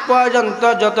আগ পর্যন্ত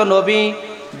যত নবী,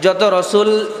 যত রসুল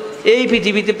এই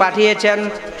পৃথিবীতে পাঠিয়েছেন,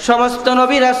 সমস্ত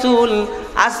নবী রাসূল,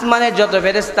 আসমানে যত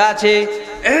ফেরেশতা আছে,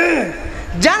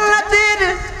 জান্নাতের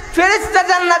ফেরেশতা,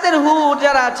 জান্নাতের হুর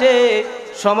যারা আছে,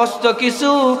 সমস্ত কিছু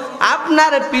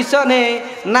আপনার পিছনে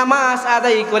নামাজ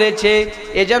আদায় করেছে।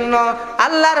 এজন্য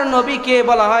আল্লাহর নবীকে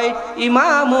বলা হয়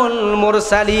ইমামুল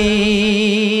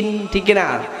মুরসালিন। ঠিক না?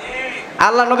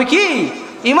 আল্লাহর নবী কি?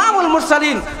 ইমামুল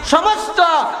মুরসালিন, সমস্ত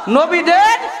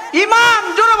নবীদের ইমাম।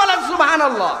 জোরে বলেন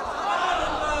সুবহানাল্লাহ।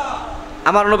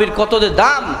 আমার নবীর কত যে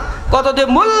দাম, কত যে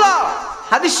মূল্য।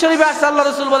 হাদিস শরীফে আছে, আল্লাহ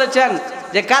রাসূল বলেছেন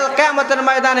যে কাল কিয়ামতের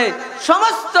ময়দানে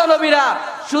সমস্ত নবীরা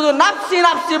শুধু নাফসি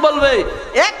নাফসি বলবে,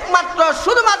 একমাত্র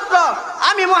শুধুমাত্র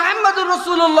আমি মুহাম্মদুর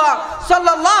রাসূলুল্লাহ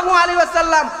সাল্লাল্লাহু আলাইহি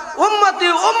ওয়াসাল্লাম উম্মতি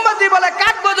উম্মতি বলে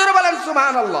কাঁদবো। জোরে বলেন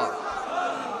সুবহানাল্লাহ।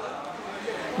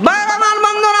 আমার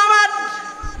বন্ধুরা আমার,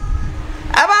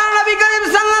 এবার নবী করিম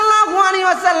সাল্লাল্লাহু আলাইহি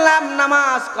ওয়াসাল্লাম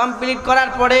নামাজ কমপ্লিট করার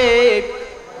পরে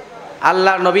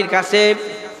আল্লাহর নবীর কাছে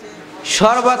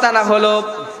শরবত আনা হলো,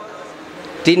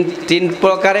 তিন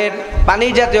প্রকারের পানি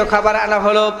জাতীয় খাবার আনা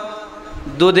হলো,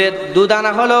 দুধ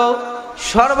আনা হলো,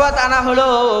 শরবত আনা হলো,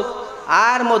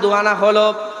 আর মধু আনা হলো।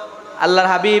 আল্লাহর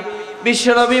হাবিব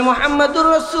বিশ্বনবী মুহাম্মদুর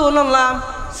রাসূলুল্লাহ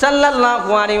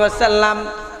সাল্লাল্লাহু আলাইহি ওয়াসাল্লাম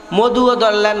মধুও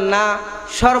ধরলেন না,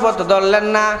 শরবত ধরলেন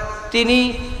না, তিনি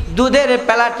দুধের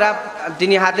পেলাটা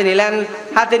তিনি হাতে নিলেন,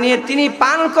 হাতে নিয়ে তিনি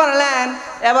পান করলেন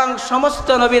এবং সমস্ত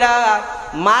নবীরা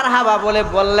মারহাবা বলে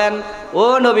বললেন, ও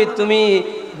নবী তুমি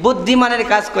বুদ্ধিমানের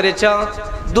কাজ করেছ।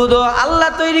 দুধও আল্লাহ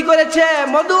তৈরি করেছে,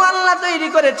 মধু আল্লাহ তৈরি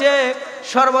করেছে,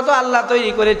 শরবত আল্লাহ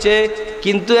তৈরি করেছে,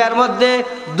 কিন্তু এর মধ্যে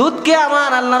দুধকে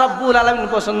আমার আল্লাহ রাব্বুল আলামিন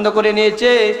পছন্দ করে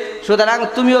নিয়েছে, সুতরাং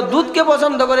তুমিও দুধকে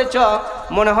পছন্দ করেছ।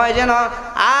 মনে হয় যেন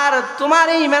আর তোমার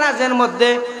এই মেনাজের মধ্যে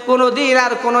কোনো দিন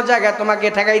আর কোনো জায়গায় তোমাকে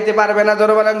ঠেকাইতে পারবে না।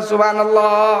 জোরে বলেন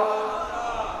সুবহানাল্লাহ।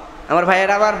 আমার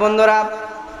ভাইয়েরা, আমার বন্ধুরা,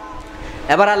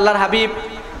 এবার আল্লাহর হাবিব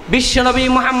বিশ্বনবী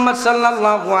মুহাম্মদ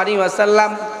সাল্লাল্লাহু আলাইহি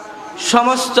ওয়াসাল্লাম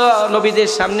সমস্ত নবীদের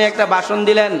সামনে একটা ভাষণ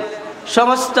দিলেন,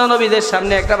 সমস্ত নবীদের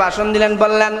সামনে একটা ভাষণ দিলেন,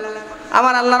 বললেন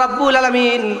আমার আল্লাহ রাব্বুল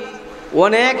আলামিন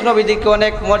অনেক নবীদেরকে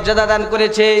অনেক মর্যাদা দান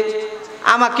করেছে,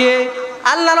 আমাকে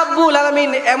আল্লাহ রাব্বুল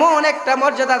আলামিন এমন একটা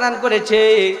মর্যাদা দান করেছে।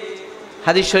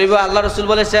 হাদিস শরীফে আল্লাহ রাসূল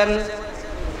বলেছেন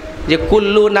যে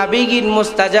কুল্লু নাবিয়িন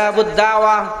মুস্তাজাবুদ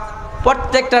দাওয়া,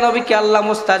 প্রত্যেকটা নবীকে আল্লাহ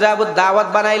মুস্তাজাবুদ দাওয়াত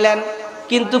বানাইলেন,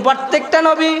 কিন্তু প্রত্যেকটা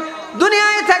নবী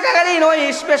দুনিয়ায় থাকাকালীন ওই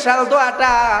স্পেশাল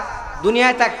দোয়াটা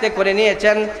দুনিয়ায় থাকতে করে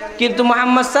নিয়েছেন, কিন্তু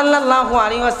মুহাম্মদ সাল্লাল্লাহু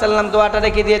আলাইহি ওয়াসাল্লাম দোয়াটা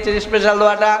রেখে দিয়েছেন, স্পেশাল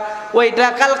দোয়াটা। ওইটা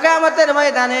কাল কিয়ামতের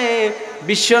ময়দানে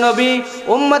বিশ্বনবী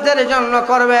উম্মতের জন্য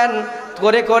করবেন,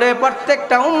 করে করে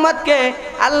প্রত্যেকটা উম্মতকে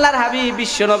আল্লাহর হাবিব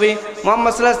বিশ্বনবী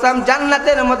মুহাম্মদ সাল্লাল্লাহু আলাইহি ওয়াসাল্লাম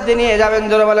জান্নাতের মধ্যে নিয়ে যাবেন।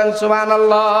 জোরে বলেন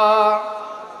সুবহানাল্লাহ।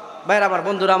 ভাইরা আমার,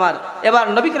 বন্ধুরা আমার, এবার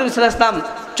নবী করিম সাল্লাল্লাহু আলাইহি ওয়াসাল্লাম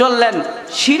চললেন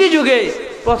সিঁড়ি যুগে,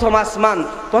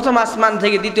 প্রথম আসমান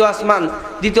থেকে দ্বিতীয় আসমান,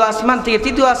 দ্বিতীয় আসমান থেকে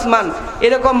তৃতীয় আসমান,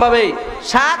 এরকমভাবে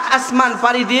 7 আসমান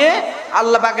পাড়ি দিয়ে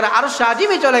আল্লাহ পাকের আরশ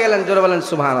আজিমে চলে গেলেন। জোরে বলেন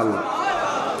সুবহানাল্লাহ।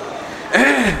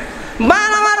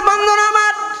 আমার বন্ধুরা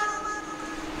আমার,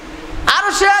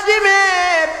 আরশ আজিমে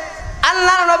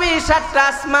আল্লাহর নবী 7টা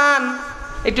আসমান,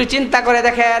 একটু চিন্তা করে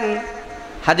দেখেন,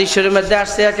 হাদিস শরীফের মধ্যে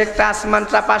আসছে এক একটা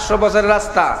আসমানটা 500 বছরের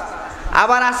রাস্তা,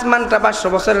 আবার আসমানটা 500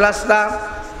 বছরের রাস্তা,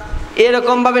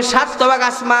 এরকমভাবে 7 তবাক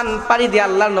আসমান পাড়ি দিয়ে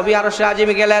আল্লাহর নবী আরশে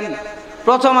আজিমে গেলেন।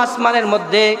 প্রথম আসমানের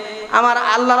মধ্যে আমার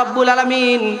আল্লাহ রাব্বুল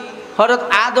আলামিন হযরত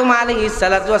আদম আলাইহিস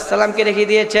সালাতু ওয়াস সালামকে রেখে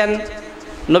দিয়েছেন।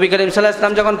 নবী করিম সাল্লাল্লাহু আলাইহি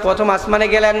ওয়াসাল্লাম যখন প্রথম আসমানে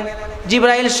গেলেন,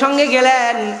 জিবরাইল সঙ্গে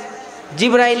গেলেন,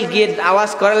 জিবরাইল গিয়ে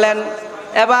আওয়াজ করলেন,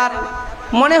 এবার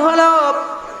মনে হলো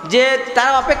যে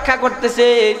তারা অপেক্ষা করতেছে,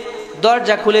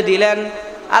 দরজা খুলে দিলেন।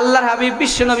 আল্লাহর হাবিব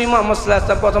বিশ্বনবী মুহাম্মদ সাল্লাল্লাহু আলাইহি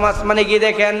ওয়াসাল্লাম প্রথম আসমানে গিয়ে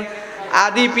দেখেন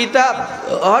আদি পিতা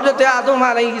হযরতে আদম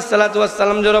আলাইহিস সালাতু ওয়াস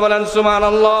সালাম। জোরে বলেন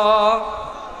সুবহানাল্লাহ।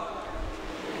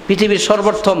 পৃথিবীর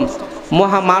সর্বপ্রথম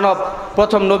মহামানব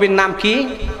প্রথম নবীর নাম কি?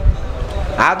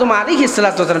 আদম আলাইহিস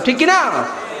সালাতু ওয়াস সালাম, ঠিক কি না?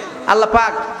 আল্লাহ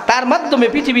পাক তার মাধ্যমে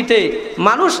পৃথিবীতে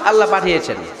মানুষ আল্লাহ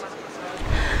পাঠিয়েছেন।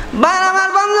 আমার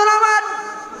বন্ধুরা আমার,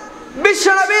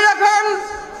 বিশ্বনবী যখন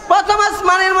প্রথম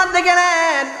আসমানের মধ্যে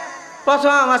গেলেন,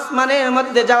 প্রথম আসমানের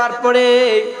মধ্যে যাওয়ার পরে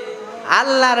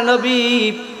আল্লাহর নবী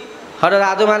হযরত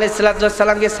আদম আলাইহিস সালাতু ওয়াস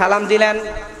সালামকে সালাম দিলেন।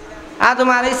 আদম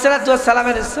আলাইহিস সালাতু ওয়াস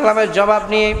সালামের জবাব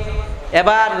নিয়ে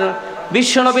এবার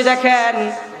বিশ্বনবী দেখেন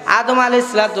আদম আলাইহিস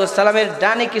সালাতু ওয়াস সালামের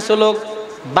ডানে কিছু লোক,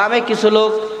 বামে কিছু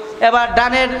লোক। এবার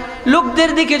ডানের লোকদের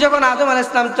দিকে যখন আদম আলাইহিস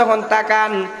সালাম তখন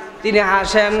তাকান, তিনি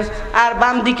হাসেন, আর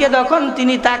বাম দিকে যখন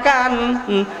তিনি তাকান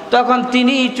তখন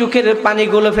তিনি চোখের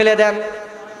পানিগুলো ফেলে দেন।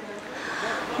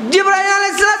 জিবরাইল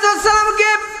আলাইহিস সালামকে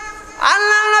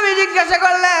আল্লাহর নবী জিজ্ঞাসা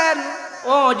করলেন,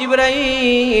 ও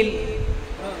জিবরাইল,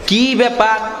 কি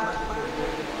ব্যাপার?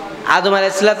 আদম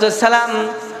আলাইহিস সালাম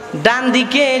ডান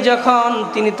দিকে যখন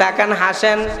তিনি তাকান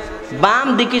হাসেন, বাম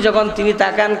দিকে যখন তিনি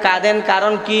তাকান কাঁদেন,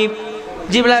 কারণ কি?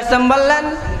 জিবরাইল আলাইহিস সালাম বললেন,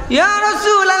 ইয়া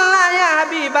রাসূলুল্লাহ, ইয়া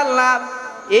হাবিবাল্লাহ,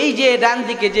 এই যে ডান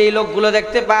দিকে যে লোকগুলো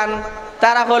দেখতে পান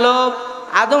তারা হলো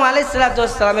আদম আলাইহিস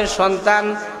সালামের সন্তান,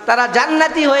 তারা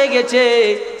জান্নাতি হয়ে গেছে,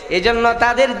 এজন্য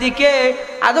তাদের দিকে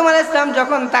আদম আলাইহিস সালাম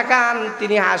যখন তাকান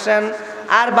তিনি হাসেন,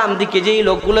 আর বাম দিকে যেই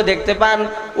লোকগুলো দেখতে পান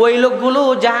ওই লোকগুলো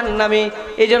জাহান্নামী,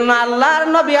 এজন্য আল্লাহর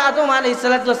নবী আদম আলাইহিস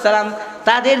সালাম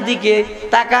তাদের দিকে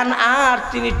তাকান আর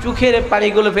তিনি চোখের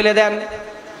পানিগুলো ফেলে দেন।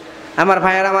 আমার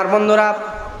ভাইয়েরা, আমার বন্ধুরা,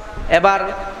 এবার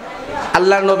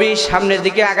আল্লাহর নবী সামনের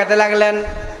দিকে আগাতে লাগলেন।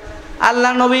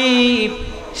 আল্লাহর নবী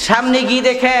সামনে গিয়ে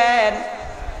দেখেন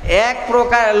এক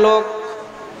প্রকার লোক,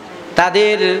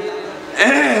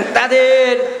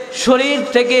 তাদের শরীর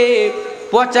থেকে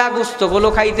পচা গোস্তগুলো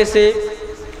খাইতেছে,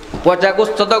 পচা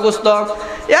গোস্ত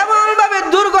এমন ভাবে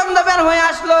দুর্গন্ধ বের হয়ে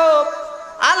আসলো।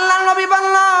 আল্লাহর নবী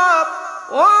বলল, ও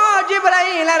ও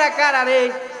জিবরাইল এরা কারা রে?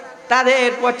 তাদের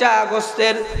পচা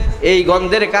গোস্তের এই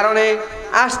গন্ধের কারণে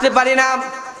আসতে পারি না।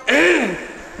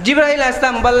 জিবরাইল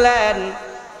ইসলাম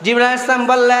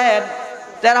বললেন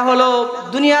তারা হলো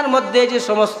দুনিয়ার মধ্যে যে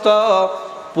সমস্ত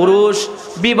পুরুষ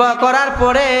বিবাহ করার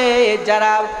পরে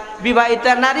যারা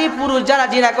বিবাহিতা নারী পুরুষ যারা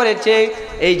জিনা করেছে,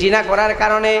 এই জিনা করার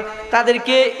কারণে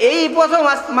তাদেরকে এই প্রথম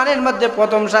আসমানের মধ্যে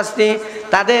প্রথম শাস্তি,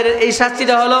 তাদের এই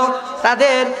শাস্তিটা হলো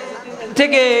তাদের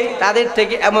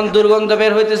থেকে এমন দুর্গন্ধ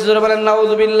বের হইতেছে, জোরে বলেন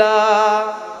নাউযুবিল্লাহ।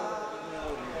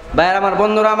 ভাইয়ের আমার,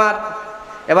 বন্ধুরা আমার,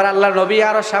 এবার আল্লাহর নবী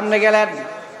আরো সামনে গেলেন।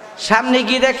 সামনে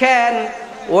গিয়ে দেখেন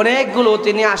অনেকগুলো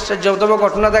তিনি আশ্চর্যতম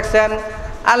ঘটনা দেখছেন।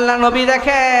 আল্লাহ নবী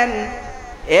দেখেন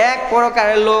এক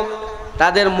প্রকারের লোক,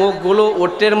 তাদের মুখগুলো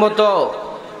ওটের মতো,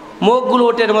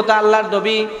 আল্লাহর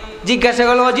নবী জিজ্ঞাসা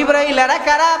করলো, জিবরাইল এরা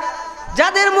কারা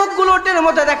যাদের মুখগুলো ওটের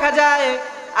মতো দেখা যায়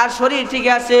আর শরীর ঠিক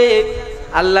আছে?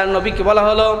 আল্লাহর নবীকে বলা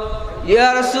হলো, ইয়া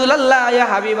রাসূলুল্লাহ, ইয়া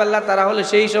হাবিবাল্লাহ, তারা হলো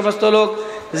সেই সমস্ত লোক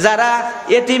যারা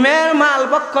এতিমের মাল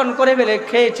ভক্ষণ করে ফেলে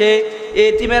খেয়েছে,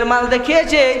 এতিমের মাল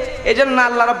দেখিয়েছে। এজন্য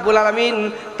আল্লাহ রাব্বুল আলামিন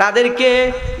তাদেরকে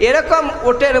এরকম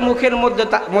ওটের মুখের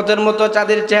মতো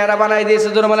তাদের চেহারা বানাই দিয়েছে,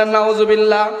 জোরে বলেন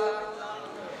নাউযুবিল্লাহ।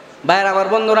 ভাইয়ের আমার,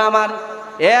 বন্ধুরা আমার,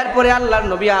 এরপরে আল্লাহর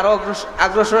নবী আরো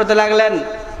অগ্রসর হতে লাগলেন।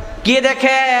 গিয়ে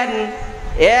দেখেন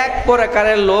এক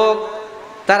প্রকারের লোক,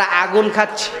 তারা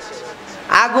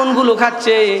আগুনগুলো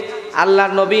খাচ্ছে।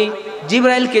 আল্লাহর নবী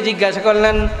জিবরাইলকে জিজ্ঞাসা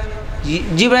করলেন,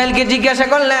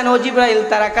 ও জিবরাইল,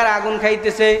 তারা কারা আগুন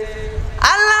খাইতেছে?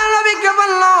 আল্লাহর নবীকে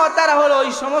বলল, তারা হলো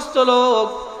ওই সমস্ত লোক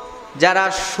যারা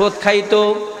সুদ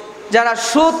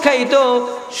খাইতো,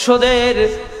 সুদের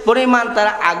পরিমাণ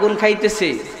তারা আগুন খাইতেছে,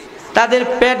 তাদের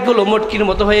পেটগুলো মটকির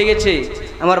মতো হয়ে গেছে।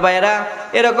 আমার ভাইয়েরা,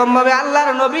 এরকম ভাবে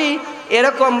আল্লাহর নবী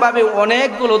এরকম ভাবে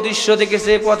অনেকগুলো দৃশ্য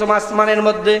দেখেছে প্রথম আসমানের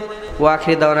মধ্যে। ওয়া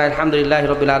আখিরু দাওয়ানা আলহামদুলিল্লাহি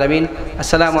রাব্বিল আলামিন।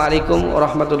 আসসালামু আলাইকুম ওয়া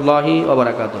রাহমাতুল্লাহি ওয়া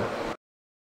বারাকাতুহু।